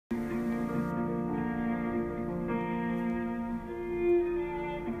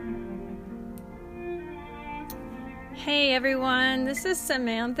Hey everyone, this is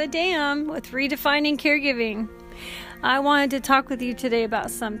Samantha Dam with Redefining Caregiving. I wanted to talk with you today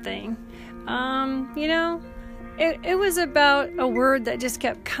about something. It was about a word that just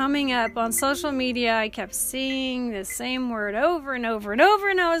kept coming up on social media. I kept seeing the same word over and over and over,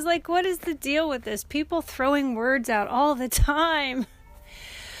 and I was like, what is the deal with this? People throwing words out all the time.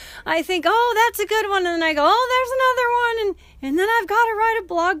 I think, oh, that's a good one, and then I go, oh, there's another one, and then I've got to write a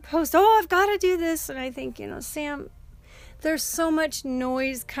blog post. Oh, I've got to do this, and I think, Sam, there's so much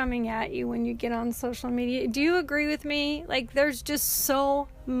noise coming at you when you get on social media. Do you agree with me? Like, there's just so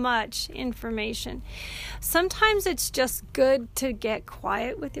much information. Sometimes it's just good to get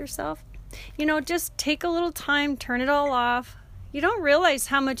quiet with yourself. Just take a little time, turn it all off. You don't realize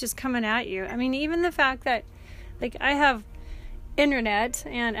how much is coming at you. I mean, even the fact that, I have internet,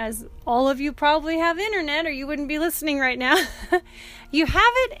 and as all of you probably have internet, or you wouldn't be listening right now. You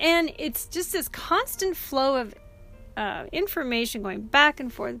have it, and it's just this constant flow of information going back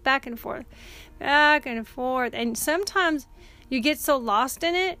and forth, back and forth, back and forth. And sometimes you get so lost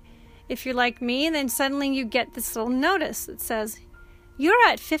in it, if you're like me, and then suddenly you get this little notice that says, you're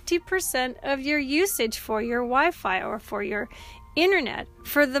at 50% of your usage for your Wi-Fi or for your internet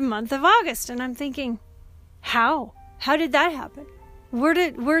for the month of August. And I'm thinking, how? How did that happen?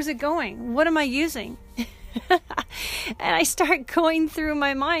 Where's it going? What am I using? And I start going through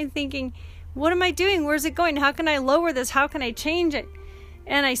my mind thinking, what am I doing? Where's it going? How can I lower this? How can I change it?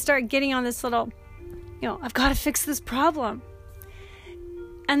 And I start getting on this little, I've got to fix this problem.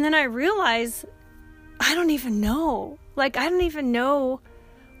 And then I realize I don't even know. I don't even know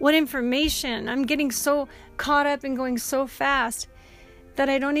what information. I'm getting so caught up and going so fast that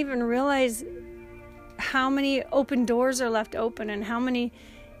I don't even realize how many open doors are left open and how many,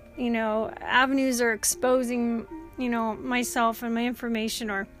 avenues are exposing, myself and my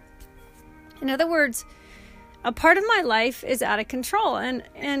information. Or, in other words, a part of my life is out of control, and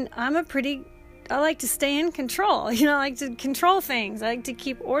I like to stay in control. I like to control things. I like to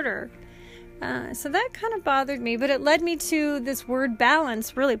keep order. So that kind of bothered me, but it led me to this word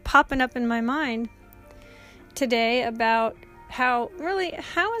balance really popping up in my mind today about how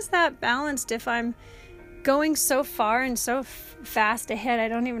is that balanced if I'm going so far and so fast ahead, I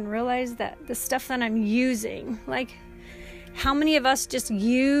don't even realize that the stuff that I'm using, how many of us just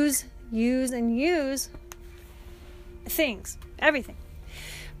use things, everything,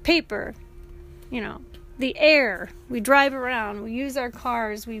 paper, the air, we drive around, we use our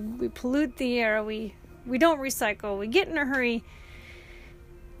cars, we pollute the air, we don't recycle, we get in a hurry,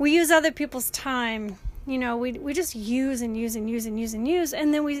 we use other people's time, we just use and use and use and use and use,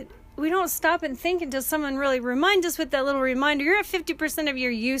 and then we don't stop and think until someone really reminds us with that little reminder, you're at 50% of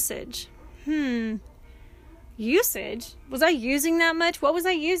your usage. Usage? Was I using that much? What was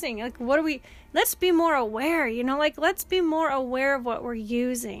I using? Let's be more aware, let's be more aware of what we're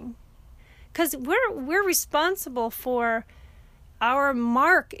using. Because we're responsible for our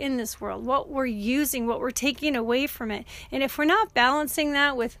mark in this world, what we're using, what we're taking away from it. And if we're not balancing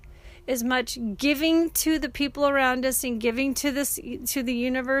that with as much giving to the people around us and giving to the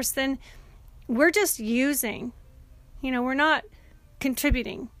universe, then we're just using. We're not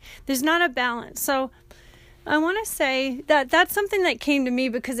contributing. There's not a balance. So I want to say that that's something that came to me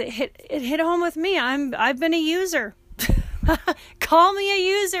because it hit home with me. I've been a user. Call me a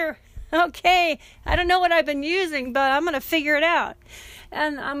user. Okay, I don't know what I've been using, but I'm going to figure it out.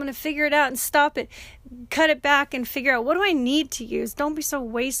 And I'm going to figure it out and stop it, cut it back and figure out, what do I need to use? Don't be so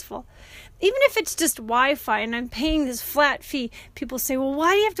wasteful. Even if it's just Wi-Fi and I'm paying this flat fee, people say, well,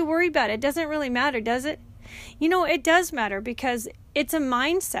 why do you have to worry about it? It doesn't really matter, does it? It does matter because it's a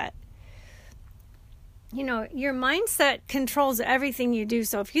mindset. Your mindset controls everything you do.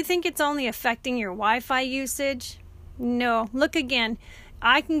 So if you think it's only affecting your Wi-Fi usage, no, look again.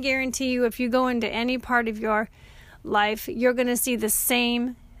 I can guarantee you if you go into any part of your life, you're going to see the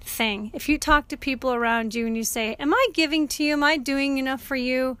same thing. If you talk to people around you and you say, am I giving to you? Am I doing enough for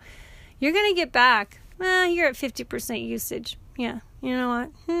you? You're going to get back, you're at 50% usage. Yeah, you know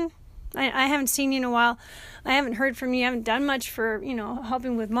what? I haven't seen you in a while. I haven't heard from you. I haven't done much for,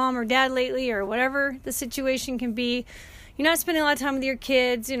 helping with mom or dad lately or whatever the situation can be. You're not spending a lot of time with your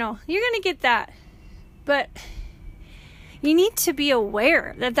kids. You're going to get that. But you need to be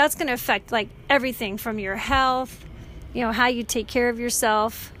aware that that's going to affect everything from your health, how you take care of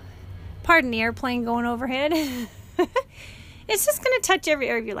yourself. Pardon the airplane going overhead. It's just going to touch every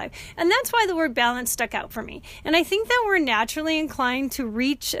area of your life. And that's why the word balance stuck out for me. And I think that we're naturally inclined to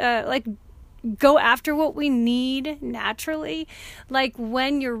reach, go after what we need naturally. Like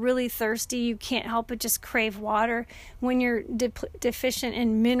when you're really thirsty, you can't help but just crave water. When you're deficient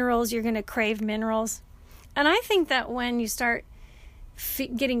in minerals, you're going to crave minerals. And I think that when you start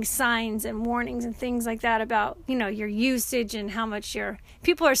getting signs and warnings and things like that about, your usage and how much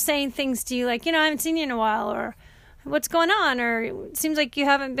people are saying things to you like, I haven't seen you in a while, or what's going on, or it seems like you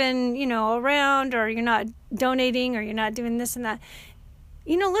haven't been, around, or you're not donating, or you're not doing this and that.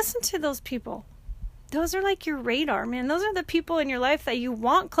 Listen to those people. Those are like your radar, man. Those are the people in your life that you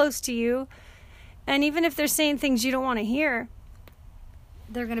want close to you. And even if they're saying things you don't want to hear,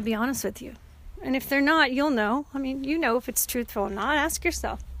 they're going to be honest with you. And if they're not, you'll know. I mean, if it's truthful or not. Ask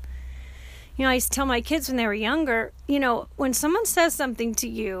yourself. I used to tell my kids when they were younger, when someone says something to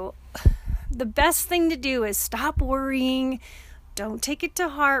you, the best thing to do is stop worrying. Don't take it to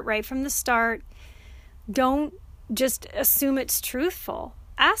heart right from the start. Don't just assume it's truthful.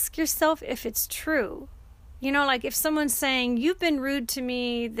 Ask yourself if it's true. Like if someone's saying, you've been rude to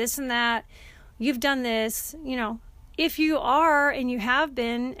me, this and that, you've done this, if you are and you have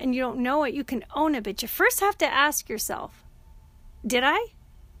been and you don't know it, you can own it. But you first have to ask yourself,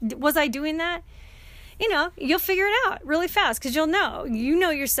 was I doing that? You'll figure it out really fast because you'll know. You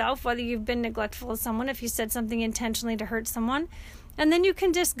know yourself whether you've been neglectful of someone, if you said something intentionally to hurt someone. And then you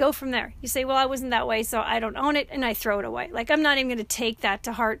can just go from there. You say, well, I wasn't that way, so I don't own it, and I throw it away. Like, I'm not even going to take that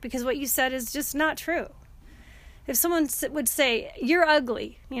to heart because what you said is just not true. If someone would say, you're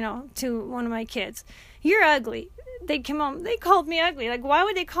ugly, to one of my kids, you're ugly. They'd come home, they called me ugly. Like, why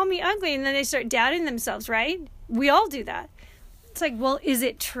would they call me ugly? And then they start doubting themselves, right? We all do that. It's like, well, is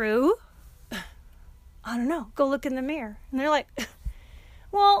it true? I don't know. Go look in the mirror. And they're like,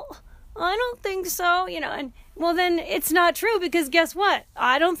 well, I don't think so, and well, then it's not true because guess what?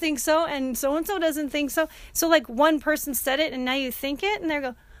 I don't think so, and so-and-so doesn't think so. So like one person said it and now you think it, and they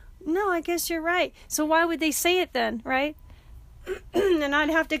go, no, I guess you're right. So why would they say it then, right? And I'd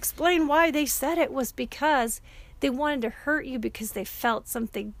have to explain why they said it was because they wanted to hurt you because they felt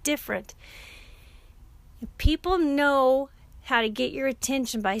something different. People know how to get your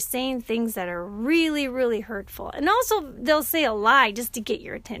attention by saying things that are really, really hurtful. And also, they'll say a lie just to get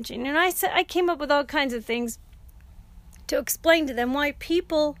your attention. And I came up with all kinds of things to explain to them why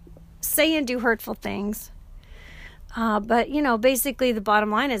people say and do hurtful things. But, basically the bottom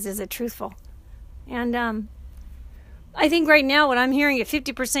line is it truthful? And I think right now when I'm hearing a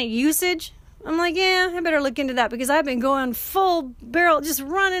 50% usage, I'm like, yeah, I better look into that because I've been going full barrel, just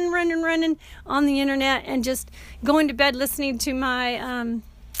running on the internet and just going to bed listening to my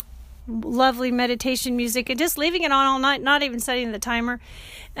lovely meditation music and just leaving it on all night, not even setting the timer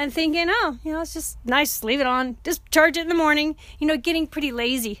and thinking, it's just nice, leave it on, just charge it in the morning, getting pretty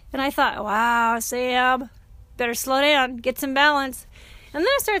lazy. And I thought, wow, Sam, better slow down, get some balance. And then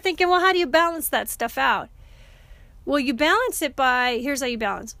I started thinking, well, how do you balance that stuff out? Well, you balance it by, here's how you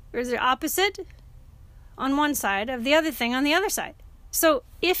balance. There's the opposite on one side of the other thing on the other side. So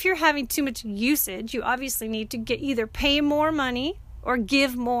if you're having too much usage, you obviously need to either pay more money or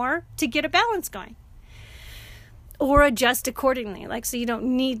give more to get a balance going. Or adjust accordingly, so you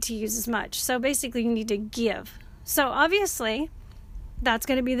don't need to use as much. So basically you need to give. So obviously that's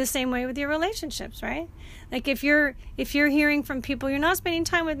going to be the same way with your relationships, right? Like if you're hearing from people, you're not spending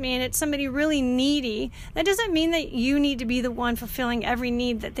time with me and it's somebody really needy, that doesn't mean that you need to be the one fulfilling every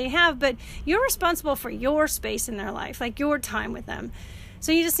need that they have, but you're responsible for your space in their life, like your time with them.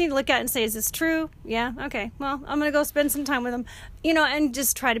 So you just need to look at it and say, is this true? Yeah, okay, well, I'm going to go spend some time with them, and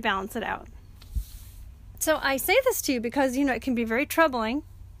just try to balance it out. So I say this to you because, it can be very troubling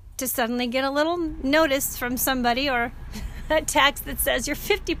to suddenly get a little notice from somebody or a text that says you're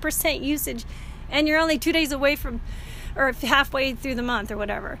 50% usage and you're only 2 days away from, or halfway through the month or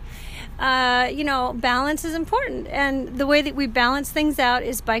whatever. Balance is important. And the way that we balance things out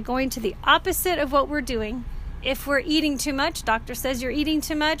is by going to the opposite of what we're doing. If we're eating too much, doctor says you're eating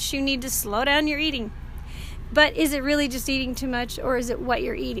too much, you need to slow down your eating. But is it really just eating too much, or is it what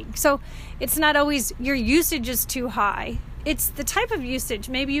you're eating? So it's not always your usage is too high. It's the type of usage.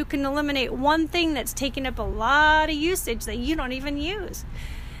 Maybe you can eliminate one thing that's taking up a lot of usage that you don't even use.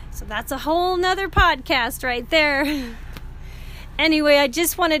 So that's a whole nother podcast right there. Anyway, I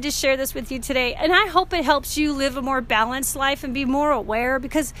just wanted to share this with you today. And I hope it helps you live a more balanced life and be more aware,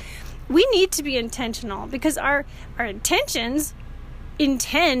 because we need to be intentional, because our intentions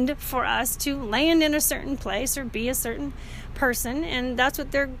intend for us to land in a certain place or be a certain person, and that's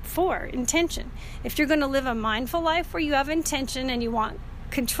what they're for, intention. If you're going to live a mindful life where you have intention and you want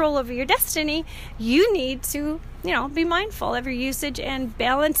control over your destiny, you need to, be mindful of your usage and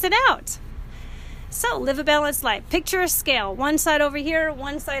balance it out. So live a balanced life. Picture a scale, one side over here,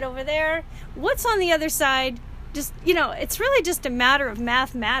 one side over there. What's on the other side? Just, it's really just a matter of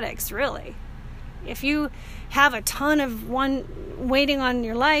mathematics, really. If you have a ton of one waiting on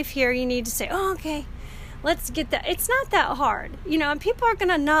your life here, you need to say, okay, Let's get that. It's not that hard, and people are going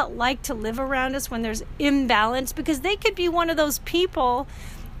to not like to live around us when there's imbalance, because they could be one of those people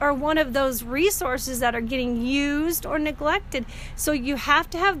or one of those resources that are getting used or neglected. So you have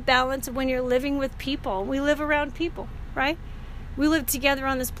to have balance when you're living with people. We live around people, right? We live together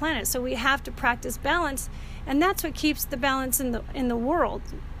on this planet, so we have to practice balance, and that's what keeps the balance in the world.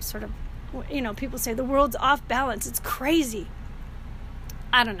 Sort of, people say the world's off balance. It's crazy.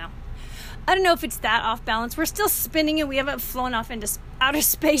 I don't know if it's that off balance. We're still spinning and we haven't flown off into outer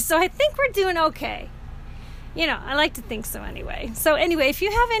space, so I think we're doing okay. I like to think so anyway. So anyway, if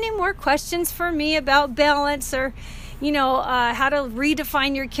you have any more questions for me about balance or, how to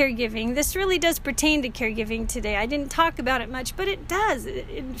redefine your caregiving, this really does pertain to caregiving today. I didn't talk about it much, but it does.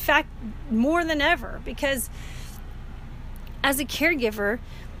 In fact, more than ever, because as a caregiver,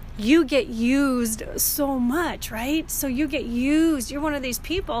 you get used so much, right? So you get used. You're one of these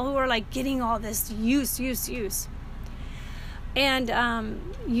people who are like getting all this use. And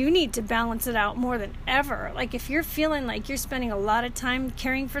you need to balance it out more than ever. Like if you're feeling like you're spending a lot of time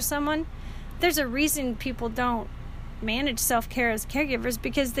caring for someone, there's a reason people don't manage self-care as caregivers,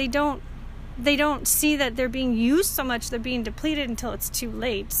 because they don't see that they're being used so much, they're being depleted until it's too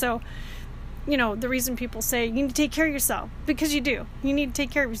late. So, the reason people say you need to take care of yourself, because you do. You need to take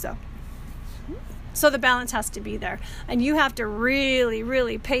care of yourself. So the balance has to be there. And you have to really,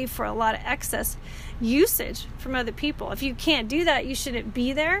 really pay for a lot of excess usage from other people. If you can't do that, you shouldn't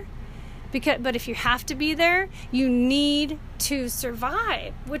be there. But if you have to be there, you need to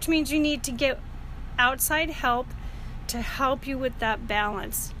survive, which means you need to get outside help to help you with that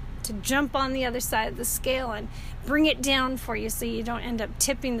balance, to jump on the other side of the scale and bring it down for you so you don't end up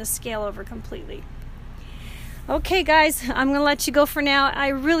tipping the scale over completely. Okay, guys, I'm going to let you go for now. I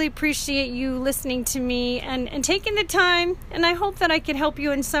really appreciate you listening to me and taking the time, and I hope that I can help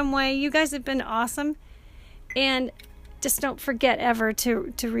you in some way. You guys have been awesome. And just don't forget ever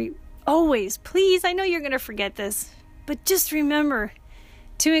to always, please, I know you're going to forget this, but just remember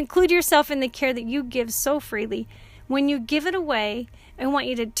to include yourself in the care that you give so freely. When you give it away, I want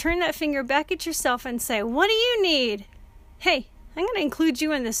you to turn that finger back at yourself and say, what do you need? Hey, I'm going to include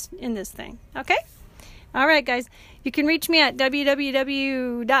you in this thing, okay? All right, guys, you can reach me at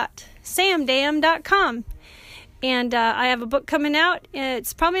www.samdam.com. And I have a book coming out.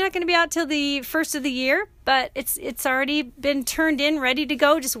 It's probably not going to be out till the first of the year, but it's already been turned in, ready to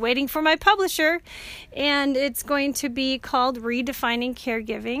go, just waiting for my publisher. And it's going to be called Redefining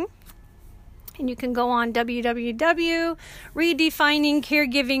Caregiving. And you can go on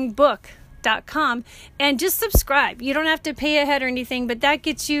www.redefiningcaregivingbook.com and just subscribe. You don't have to pay ahead or anything, but that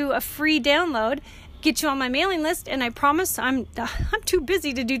gets you a free download. Get you on my mailing list, and I promise I'm too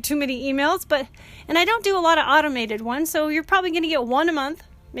busy to do too many emails, and I don't do a lot of automated ones, so you're probably going to get one a month,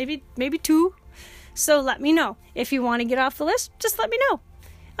 maybe two. So let me know. If you want to get off the list, just let me know.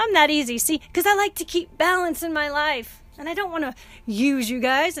 I'm that easy, see, because I like to keep balance in my life, and I don't want to use you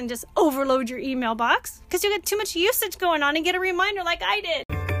guys and just overload your email box, because you get too much usage going on and get a reminder like I did.